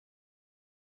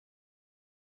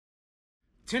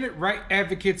Tenant right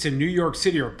advocates in New York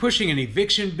City are pushing an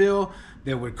eviction bill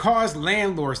that would cause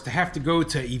landlords to have to go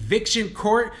to eviction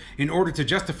court in order to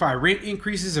justify rent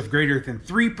increases of greater than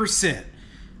 3%.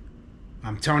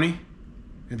 I'm Tony,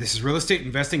 and this is Real Estate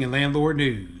Investing and Landlord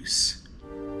News.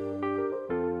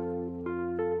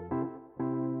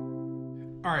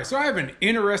 All right, so I have an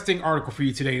interesting article for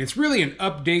you today, and it's really an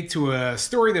update to a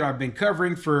story that I've been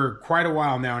covering for quite a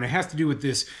while now, and it has to do with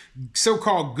this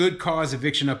so-called good cause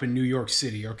eviction up in New York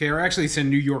City, okay? Or actually, it's in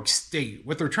New York State.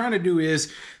 What they're trying to do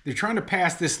is they're trying to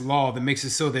pass this law that makes it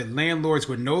so that landlords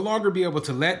would no longer be able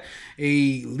to let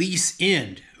a lease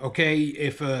end, okay?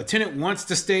 If a tenant wants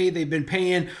to stay, they've been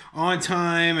paying on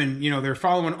time, and they're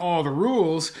following all the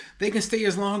rules, they can stay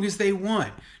as long as they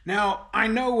want. Now, I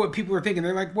know what people are thinking.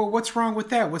 They're like, well, what's wrong with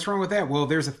that? What's wrong with that? Well,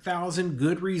 there's 1,000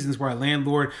 good reasons why a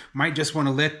landlord might just want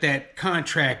to let that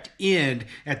contract end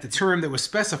at the term that was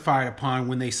specified upon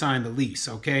when they signed the lease,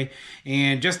 okay?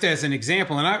 And just as an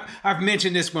example, and I've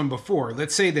mentioned this one before.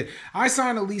 Let's say that I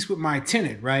sign a lease with my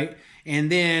tenant, right?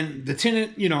 And then the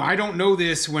tenant, I don't know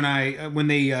this when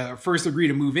they first agree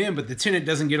to move in, but the tenant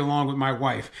doesn't get along with my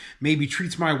wife, maybe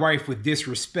treats my wife with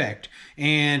disrespect.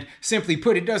 And simply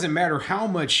put, it doesn't matter how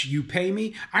much you pay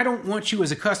me. I don't want you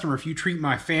as a customer if you treat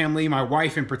my family, my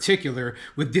wife in particular,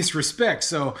 with disrespect.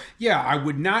 So yeah, I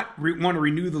would not want to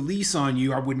renew the lease on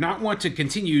you. I would not want to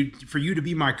continue for you to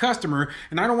be my customer,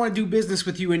 and I don't want to do business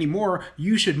with you anymore.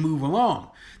 You should move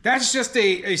along. That's just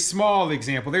a small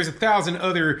example. There's 1,000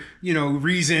 other,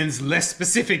 reasons less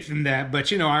specific than that.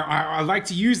 But, I like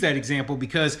to use that example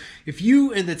because if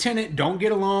you and the tenant don't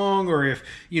get along, or if,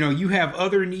 you have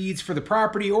other needs for the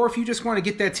property, or if you just want to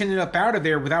get that tenant up out of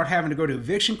there without having to go to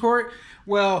eviction court,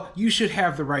 well, you should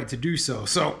have the right to do so.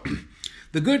 So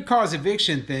the good cause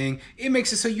eviction thing, it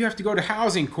makes it so you have to go to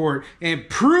housing court and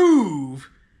prove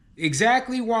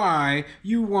exactly why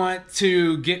you want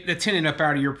to get the tenant up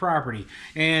out of your property.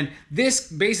 And this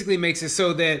basically makes it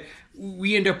so that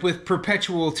we end up with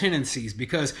perpetual tenancies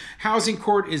because housing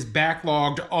court is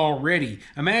backlogged already.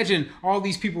 Imagine all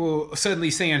these people suddenly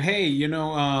saying, hey,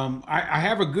 I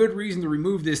have a good reason to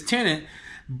remove this tenant,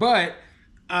 but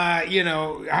I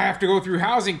have to go through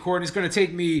housing court. It's going to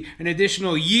take me an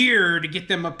additional year to get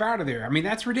them up out of there. I mean,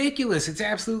 that's ridiculous. It's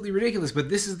absolutely ridiculous. But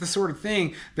this is the sort of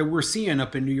thing that we're seeing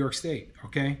up in New York State,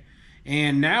 okay?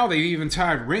 And now they've even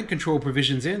tied rent control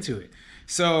provisions into it.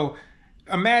 So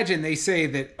imagine they say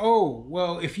that, oh,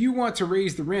 well, if you want to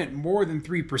raise the rent more than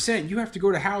 3%, you have to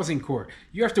go to housing court.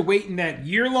 You have to wait in that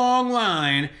year-long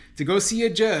line to go see a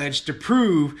judge to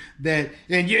prove that,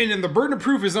 and the burden of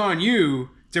proof is on you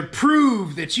to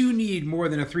prove that you need more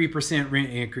than a 3% rent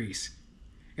increase.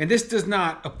 And this does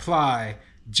not apply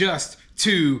just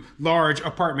to large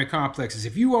apartment complexes.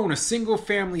 If you own a single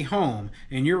family home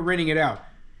and you're renting it out,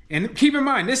 and keep in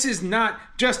mind, this is not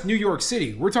just New York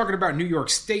City. We're talking about New York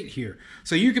State here.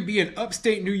 So you could be in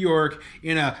upstate New York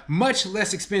in a much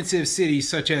less expensive city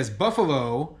such as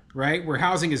Buffalo, right, where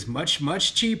housing is much,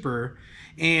 much cheaper.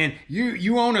 And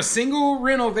you own a single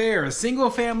rental there, a single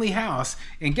family house,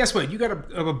 and guess what? You got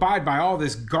to abide by all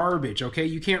this garbage, okay?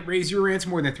 You can't raise your rents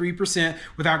more than 3%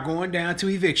 without going down to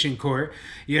eviction court.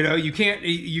 You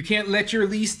can't let your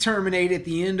lease terminate at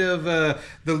the end of the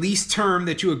lease term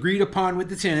that you agreed upon with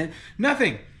the tenant.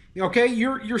 Nothing. Okay,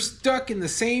 you're stuck in the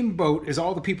same boat as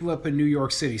all the people up in New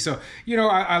York City. So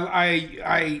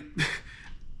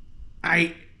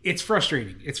it's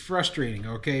frustrating. It's frustrating,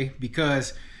 okay,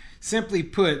 because simply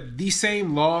put, these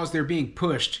same laws, they're being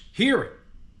pushed here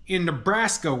in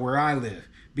Nebraska where I live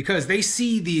because they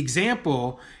see the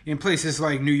example in places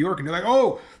like New York and they're like,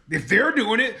 oh, if they're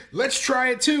doing it, let's try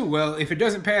it too. Well, if it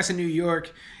doesn't pass in New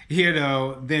York,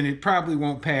 then it probably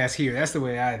won't pass here. That's the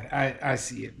way I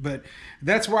see it. But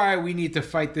that's why we need to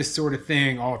fight this sort of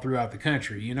thing all throughout the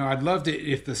country. I'd love to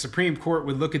if the Supreme Court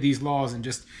would look at these laws and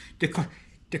just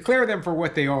declare them for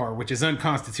what they are, which is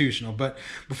unconstitutional. But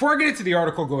before I get into the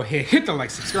article, go ahead, hit the like,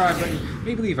 subscribe button,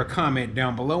 maybe leave a comment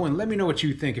down below and let me know what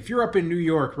you think. If you're up in New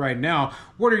York right now,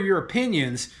 what are your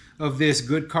opinions of this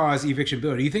good cause eviction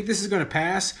bill? Do you think this is going to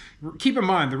pass? Keep in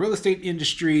mind, the real estate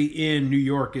industry in New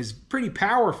York is pretty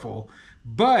powerful,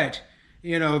 but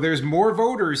there's more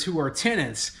voters who are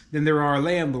tenants than there are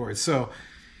landlords. So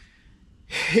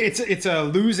it's a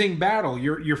losing battle.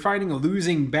 You're fighting a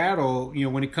losing battle,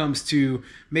 when it comes to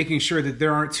making sure that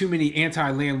there aren't too many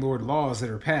anti-landlord laws that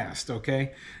are passed,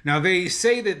 okay? Now, they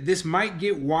say that this might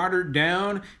get watered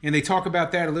down, and they talk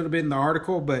about that a little bit in the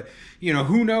article, but,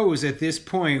 who knows at this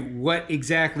point what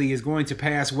exactly is going to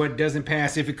pass, what doesn't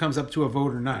pass, if it comes up to a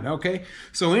vote or not, okay?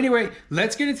 So anyway,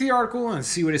 let's get into the article and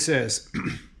see what it says.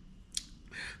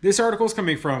 This article is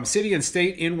coming from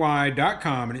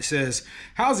cityandstateny.com, and it says,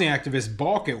 housing activists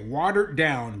balk at watered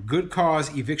down good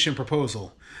cause eviction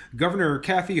proposal. Governor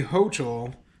Kathy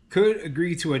Hochul could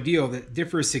agree to a deal that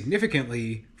differs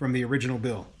significantly from the original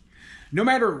bill. No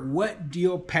matter what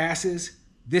deal passes,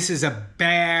 this is a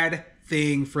bad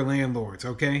thing for landlords,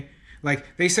 okay?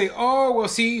 Like they say, oh, well,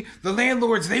 see, the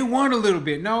landlords, they want a little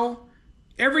bit. No,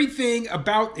 everything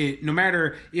about it, no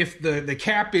matter if the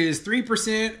cap is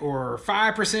 3% or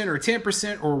 5% or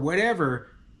 10% or whatever,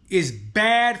 is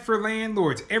bad for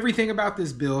landlords. Everything about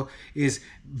this bill is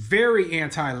very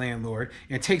anti-landlord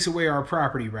and takes away our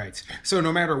property rights. So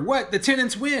no matter what, the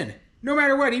tenants win. No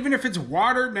matter what, even if it's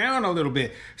watered down a little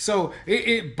bit. So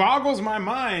it boggles my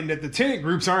mind that the tenant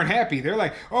groups aren't happy. They're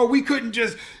like, oh, we couldn't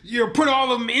just put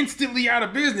all of them instantly out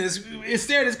of business.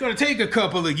 Instead, it's going to take a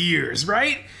couple of years,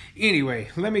 right? Anyway,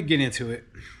 let me get into it.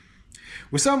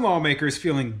 With some lawmakers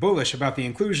feeling bullish about the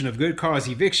inclusion of good cause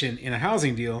eviction in a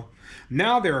housing deal,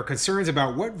 now there are concerns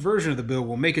about what version of the bill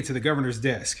will make it to the governor's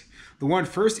desk. The one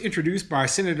first introduced by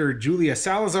Senator Julia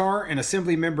Salazar and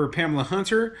Assemblymember Pamela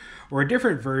Hunter, or a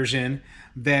different version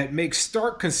that makes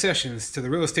stark concessions to the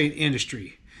real estate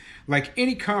industry. Like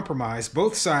any compromise,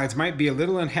 both sides might be a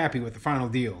little unhappy with the final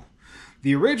deal.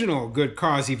 The original good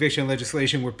cause eviction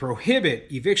legislation would prohibit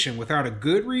eviction without a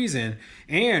good reason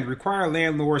and require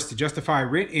landlords to justify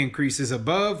rent increases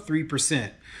above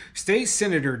 3%. State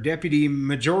Senator Deputy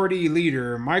Majority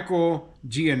Leader Michael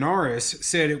Gianaris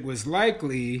said it was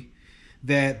likely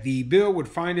that the bill would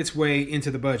find its way into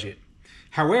the budget.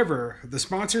 However, the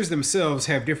sponsors themselves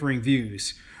have differing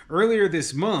views. Earlier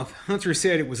this month, Hunter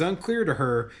said it was unclear to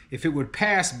her if it would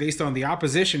pass based on the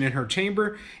opposition in her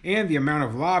chamber and the amount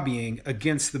of lobbying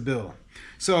against the bill.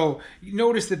 So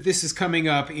notice that this is coming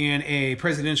up in a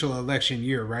presidential election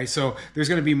year, right? So there's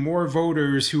going to be more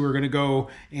voters who are going to go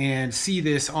and see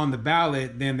this on the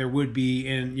ballot than there would be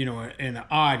in, an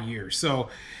odd year. So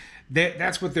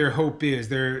that's what their hope is.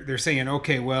 They're saying,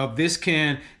 okay, well, this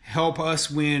can help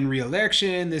us win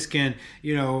re-election. This can,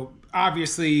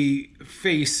 obviously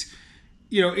face,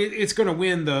 it's going to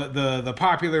win the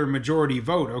popular majority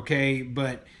vote, okay?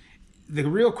 But the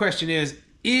real question is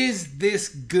this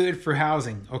good for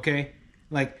housing, okay?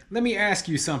 Like, let me ask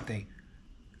you something.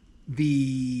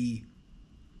 The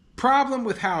problem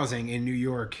with housing in New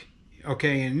York,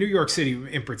 okay, in New York City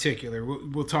in particular,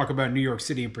 we'll talk about New York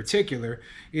City in particular,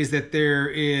 is that there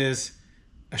is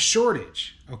a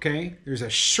shortage, okay? There's a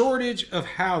shortage of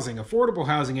housing, affordable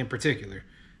housing in particular,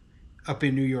 up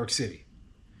in New York City.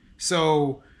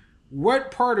 So what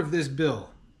part of this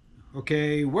bill,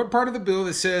 okay, what part of the bill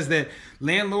that says that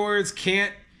landlords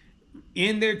can't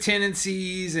end their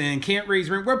tenancies and can't raise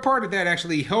rent, what part of that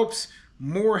actually helps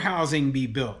more housing be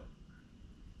built?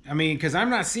 I mean, because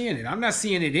I'm not seeing it. I'm not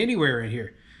seeing it anywhere in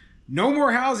here. No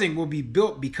more housing will be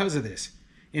built because of this.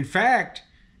 In fact,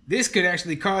 this could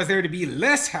actually cause there to be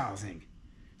less housing.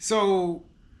 So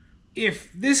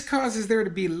if this causes there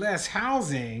to be less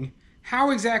housing,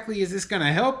 how exactly is this going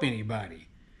to help anybody?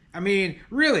 I mean,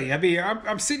 really,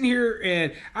 I'm sitting here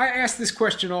and I ask this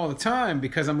question all the time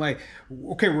because I'm like,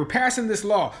 okay, we're passing this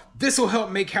law. This will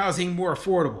help make housing more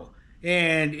affordable.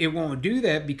 And it won't do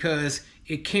that because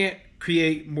it can't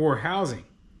create more housing.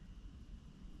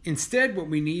 Instead, what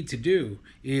we need to do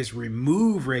is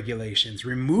remove regulations,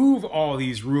 remove all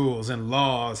these rules and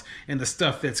laws and the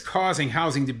stuff that's causing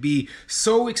housing to be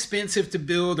so expensive to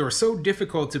build or so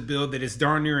difficult to build that it's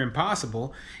darn near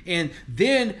impossible. And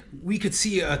then we could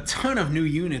see a ton of new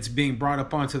units being brought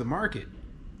up onto the market.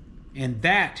 And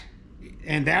that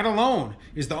alone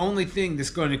is the only thing that's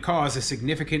going to cause a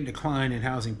significant decline in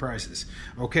housing prices.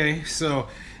 Okay, so,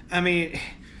 I mean,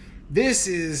 this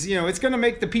is, it's going to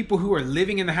make the people who are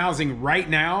living in the housing right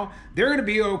now, they're going to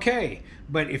be okay.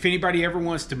 But if anybody ever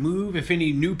wants to move, if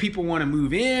any new people want to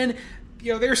move in,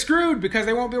 they're screwed because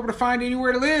they won't be able to find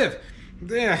anywhere to live.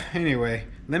 Yeah, anyway,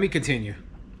 let me continue.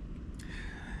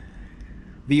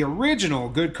 The original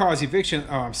good cause eviction,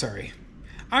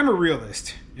 I'm a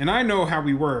realist and I know how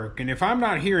we work. And if I'm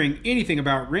not hearing anything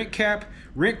about rent cap,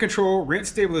 rent control, rent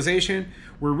stabilization,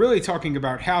 we're really talking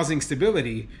about housing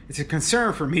stability. It's a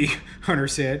concern for me, Hunter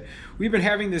said. We've been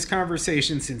having this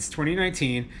conversation since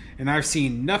 2019, and I've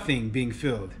seen nothing being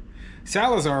filled.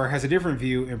 Salazar has a different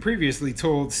view and previously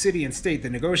told City and State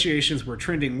that negotiations were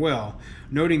trending well,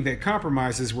 noting that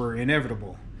compromises were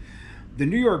inevitable. The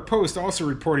New York Post also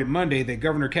reported Monday that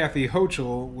Governor Kathy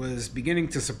Hochul was beginning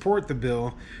to support the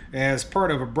bill as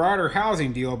part of a broader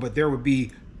housing deal, but there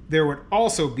would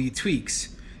also be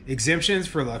tweaks. Exemptions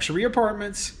for luxury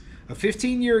apartments, a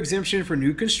 15-year exemption for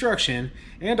new construction,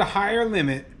 and a higher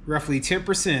limit, roughly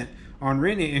 10%, on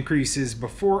rent increases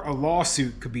before a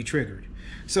lawsuit could be triggered.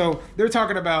 So they're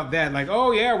talking about that, like,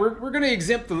 oh yeah, we're going to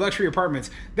exempt the luxury apartments.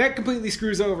 That completely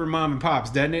screws over mom and pops,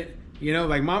 doesn't it? You know,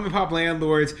 like mom and pop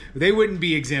landlords, they wouldn't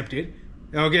be exempted.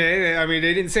 Okay, I mean,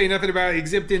 they didn't say nothing about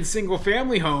exempting single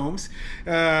family homes.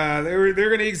 They're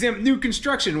going to exempt new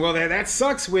construction. Well, that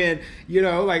sucks when, you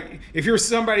know, like if you're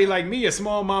somebody like me, a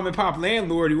small mom and pop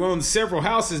landlord who owns several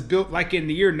houses built like in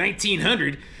the year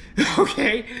 1900.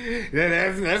 Okay,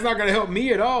 that's not going to help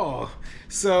me at all.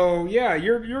 So yeah,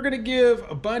 you're going to give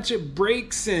a bunch of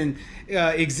breaks and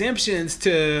exemptions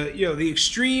to, you know, the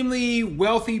extremely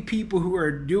wealthy people who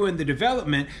are doing the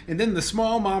development, and then the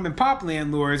small mom and pop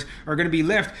landlords are going to be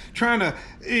left trying to,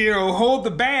 you know, hold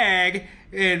the bag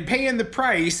and paying the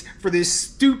price for this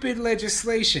stupid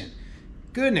legislation.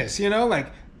 Goodness, you know, like.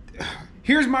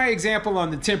 Here's my example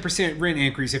on the 10% rent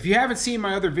increase. If you haven't seen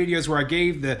my other videos where I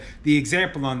gave the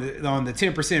example on the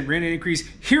 10% rent increase,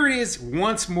 here it is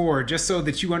once more, just so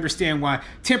that you understand why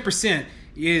 10%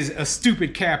 is a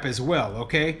stupid cap as well,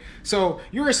 okay? So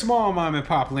you're a small mom and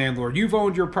pop landlord. You've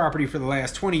owned your property for the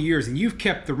last 20 years and you've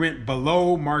kept the rent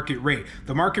below market rate.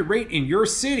 The market rate in your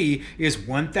city is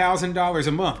 $1,000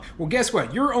 a month. Well, guess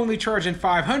what? You're only charging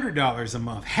 $500 a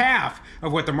month, half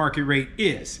of what the market rate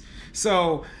is.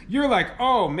 So you're like,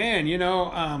 oh man, you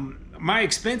know, my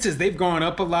expenses, they've gone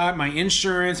up a lot. My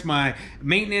insurance, my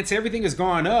maintenance, everything has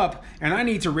gone up, and I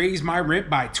need to raise my rent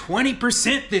by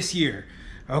 20% this year.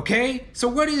 Okay, so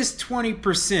what is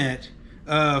 20%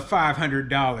 of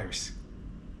 $500?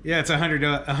 Yeah, it's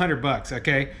 $100.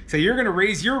 Okay, so you're gonna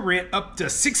raise your rent up to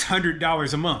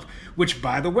 $600 a month, which,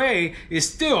 by the way, is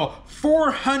still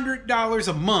 $400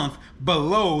 a month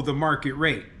below the market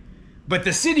rate. But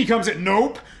the city comes at,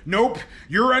 nope,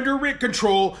 you're under rent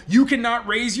control. You cannot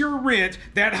raise your rent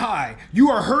that high. You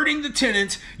are hurting the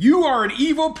tenants. You are an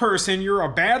evil person. You're a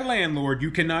bad landlord. You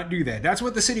cannot do that. That's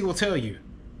what the city will tell you.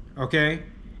 Okay?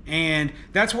 And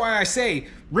that's why I say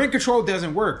rent control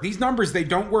doesn't work. These numbers, they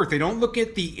don't work. They don't look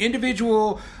at the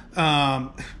individual,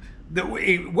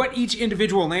 what each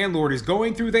individual landlord is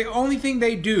going through. The only thing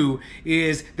they do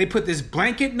is they put this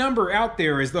blanket number out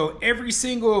there as though every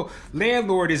single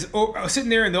landlord is sitting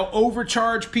there and they'll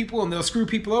overcharge people and they'll screw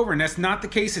people over. And that's not the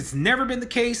case. It's never been the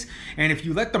case. And if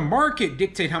you let the market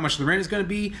dictate how much the rent is going to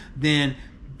be, then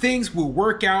things will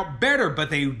work out better, but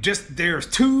they're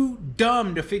too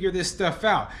dumb to figure this stuff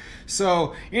out.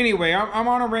 So anyway, I'm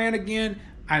on a rant again.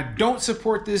 I don't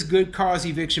support this good cause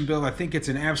eviction bill. I think it's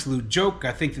an absolute joke.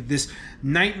 I think that this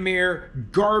nightmare,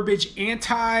 garbage,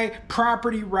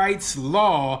 anti-property rights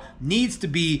law needs to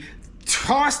be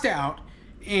tossed out.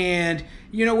 And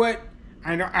you know what?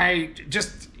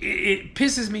 It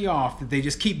pisses me off that they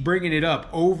just keep bringing it up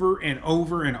over and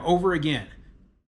over and over again.